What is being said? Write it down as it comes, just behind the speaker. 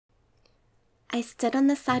I stood on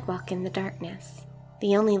the sidewalk in the darkness,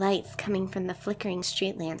 the only lights coming from the flickering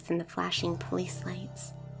street lamps and the flashing police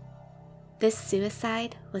lights. This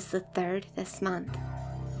suicide was the third this month.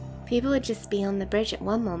 People would just be on the bridge at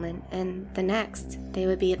one moment, and the next, they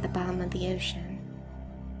would be at the bottom of the ocean.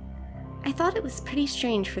 I thought it was pretty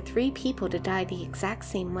strange for 3 people to die the exact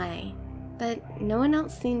same way, but no one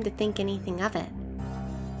else seemed to think anything of it.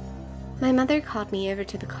 My mother called me over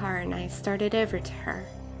to the car and I started over to her.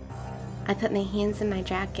 I put my hands in my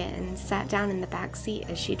jacket and sat down in the back seat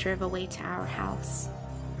as she drove away to our house.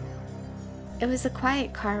 It was a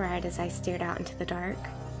quiet car ride as I stared out into the dark.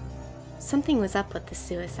 Something was up with the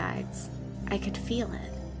suicides. I could feel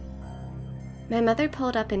it. My mother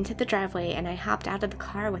pulled up into the driveway and I hopped out of the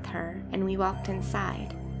car with her and we walked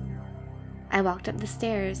inside. I walked up the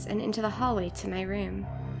stairs and into the hallway to my room.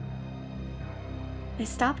 I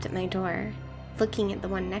stopped at my door, looking at the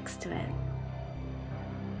one next to it.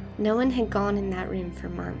 No one had gone in that room for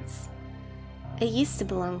months. It used to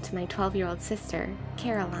belong to my 12-year-old sister,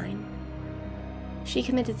 Caroline. She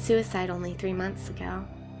committed suicide only 3 months ago.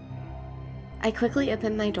 I quickly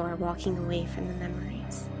opened my door, walking away from the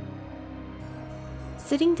memories.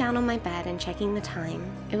 Sitting down on my bed and checking the time,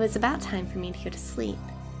 it was about time for me to go to sleep.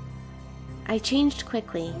 I changed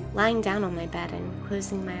quickly, lying down on my bed and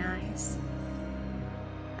closing my eyes.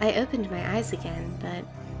 I opened my eyes again, but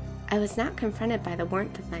I was not confronted by the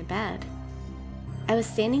warmth of my bed. I was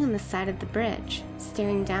standing on the side of the bridge,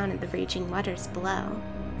 staring down at the raging waters below.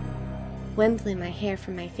 Wind blew my hair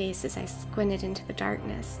from my face as I squinted into the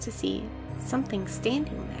darkness to see something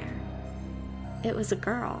standing there. It was a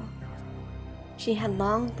girl. She had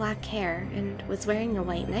long black hair and was wearing a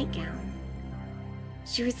white nightgown.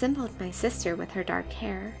 She resembled my sister with her dark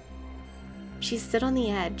hair. She stood on the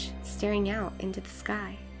edge, staring out into the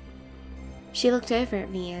sky. She looked over at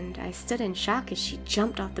me and I stood in shock as she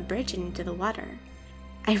jumped off the bridge and into the water.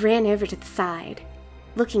 I ran over to the side,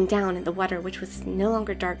 looking down at the water, which was no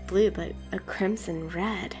longer dark blue but a crimson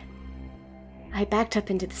red. I backed up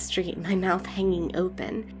into the street, my mouth hanging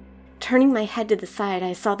open. Turning my head to the side,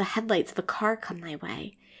 I saw the headlights of a car come my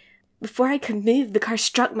way. Before I could move, the car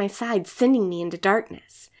struck my side, sending me into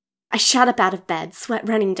darkness. I shot up out of bed, sweat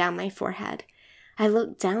running down my forehead. I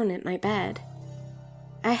looked down at my bed.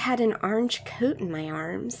 I had an orange coat in my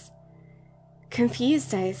arms.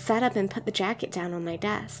 Confused, I sat up and put the jacket down on my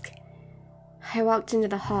desk. I walked into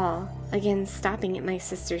the hall, again stopping at my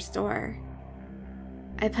sister's door.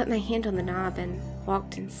 I put my hand on the knob and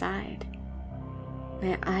walked inside.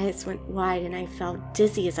 My eyes went wide and I felt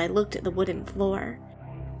dizzy as I looked at the wooden floor.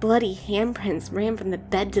 Bloody handprints ran from the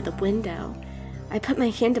bed to the window. I put my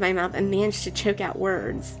hand to my mouth and managed to choke out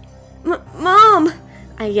words. "Mom!"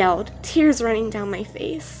 I yelled, tears running down my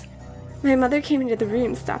face. My mother came into the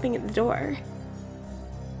room, stopping at the door.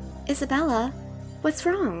 "Isabella, what's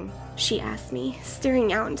wrong?" she asked me,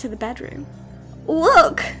 staring out into the bedroom.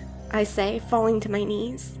 "Look!" I say, falling to my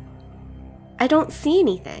knees. "I don't see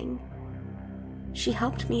anything." She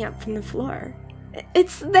helped me up from the floor.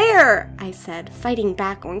 "It's there!" I said, fighting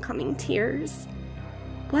back oncoming tears.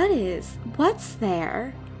 What's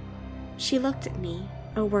there?" She looked at me,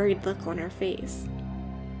 a worried look on her face.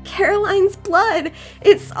 "Caroline's blood!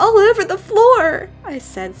 It's all over the floor!" I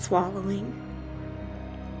said, swallowing.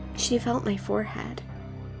 She felt my forehead.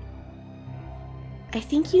 "I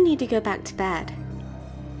think you need to go back to bed."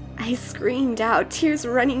 I screamed out, tears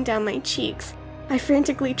running down my cheeks. I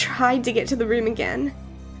frantically tried to get to the room again.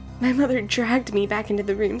 My mother dragged me back into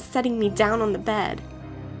the room, setting me down on the bed.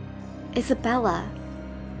 "Isabella,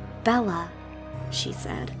 Bella," she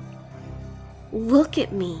said. "Look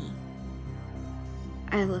at me."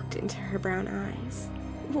 I looked into her brown eyes.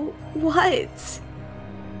 What?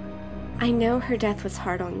 "I know her death was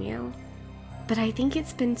hard on you, but I think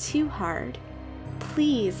it's been too hard.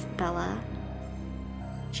 Please, Bella."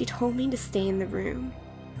 She told me to stay in the room.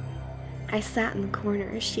 I sat in the corner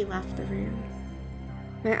as she left the room.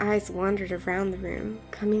 My eyes wandered around the room,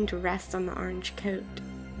 coming to rest on the orange coat.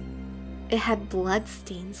 It had blood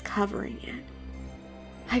stains covering it.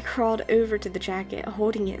 I crawled over to the jacket,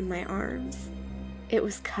 holding it in my arms. It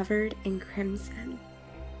was covered in crimson.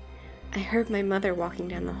 I heard my mother walking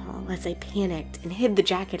down the hall as I panicked and hid the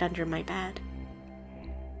jacket under my bed.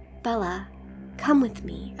 "Bella, come with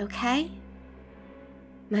me, okay?"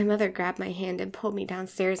 My mother grabbed my hand and pulled me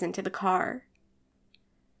downstairs into the car.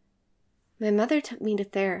 My mother took me to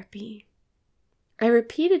therapy. I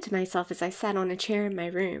repeated to myself as I sat on a chair in my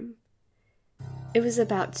room. It was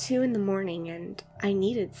about 2 in the morning and I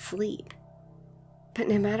needed sleep. But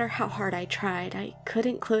no matter how hard I tried, I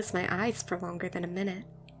couldn't close my eyes for longer than a minute.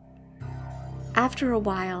 After a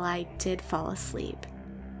while, I did fall asleep.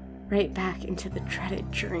 right back into the dreaded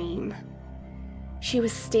dream. She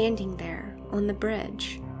was standing there on the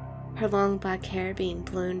bridge, her long black hair being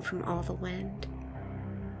blown from all the wind.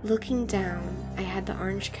 Looking down, I had the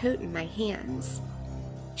orange coat in my hands.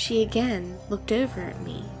 She again looked over at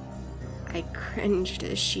me. I cringed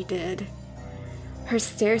as she did. Her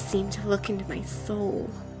stare seemed to look into my soul.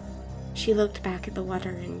 She looked back at the water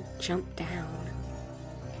and jumped down.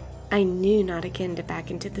 I knew not again to back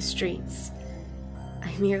into the streets.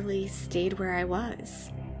 I merely stayed where I was.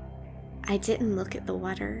 I didn't look at the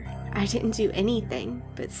water. I didn't do anything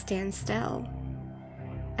but stand still.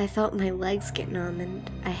 I felt my legs get numb and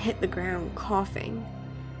I hit the ground coughing.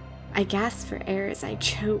 I gasped for air as I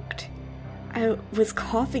choked. I was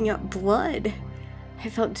coughing up blood. I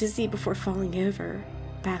felt dizzy before falling over,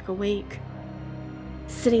 back awake.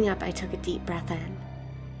 Sitting up, I took a deep breath in.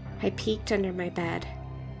 I peeked under my bed.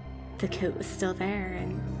 The coat was still there,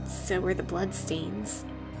 and so were the bloodstains.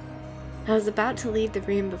 I was about to leave the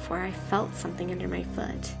room before I felt something under my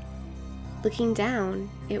foot. Looking down,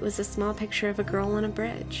 it was a small picture of a girl on a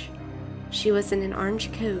bridge. She was in an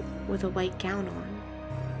orange coat with a white gown on.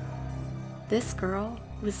 This girl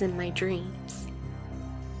was in my dreams.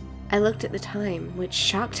 I looked at the time, which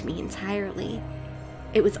shocked me entirely.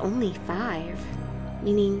 It was only 5,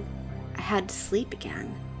 meaning I had to sleep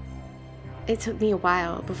again. It took me a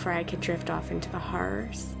while before I could drift off into the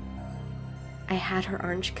horrors. I had her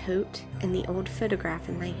orange coat and the old photograph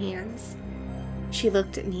in my hands. She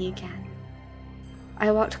looked at me again.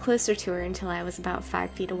 I walked closer to her until I was about 5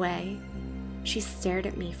 feet away. She stared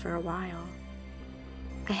at me for a while.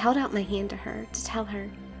 I held out my hand to her to tell her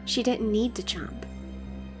she didn't need to jump.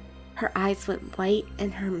 Her eyes went white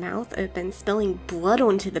and her mouth opened, spilling blood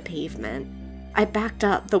onto the pavement. I backed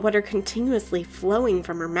up, the water continuously flowing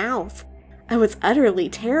from her mouth. I was utterly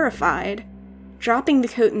terrified. Dropping the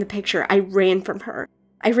coat in the picture, I ran from her.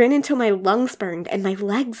 I ran until my lungs burned and my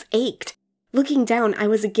legs ached. Looking down, I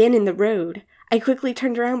was again in the road. I quickly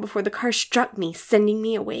turned around before the car struck me, sending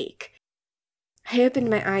me awake. I opened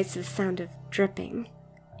my eyes to the sound of dripping.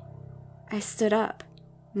 I stood up,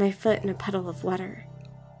 my foot in a puddle of water.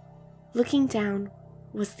 Looking down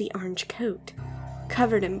was the orange coat,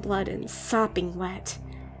 covered in blood and sopping wet.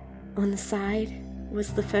 On the side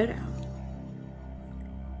was the photo.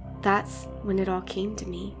 That's when it all came to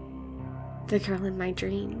me. The girl in my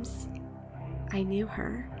dreams. I knew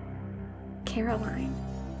her. Caroline.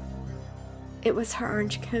 It was her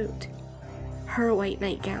orange coat, her white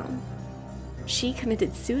nightgown. She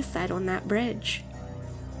committed suicide on that bridge.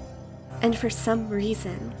 And for some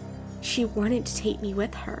reason, she wanted to take me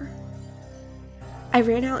with her. I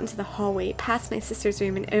ran out into the hallway, past my sister's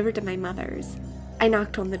room, and over to my mother's. I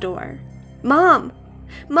knocked on the door. "Mom!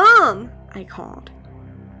 Mom!" I called.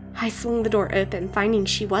 I swung the door open, finding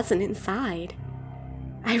she wasn't inside.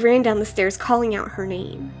 I ran down the stairs, calling out her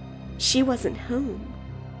name. She wasn't home,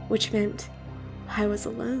 which meant I was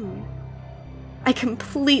alone. I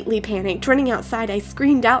completely panicked. Running outside, I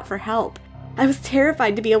screamed out for help. I was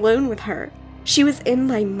terrified to be alone with her. She was in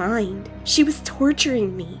my mind. She was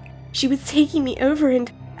torturing me. She was taking me over,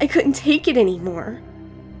 and I couldn't take it anymore.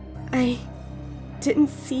 I didn't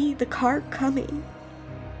see the car coming.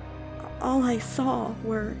 All I saw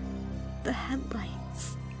were the headlights.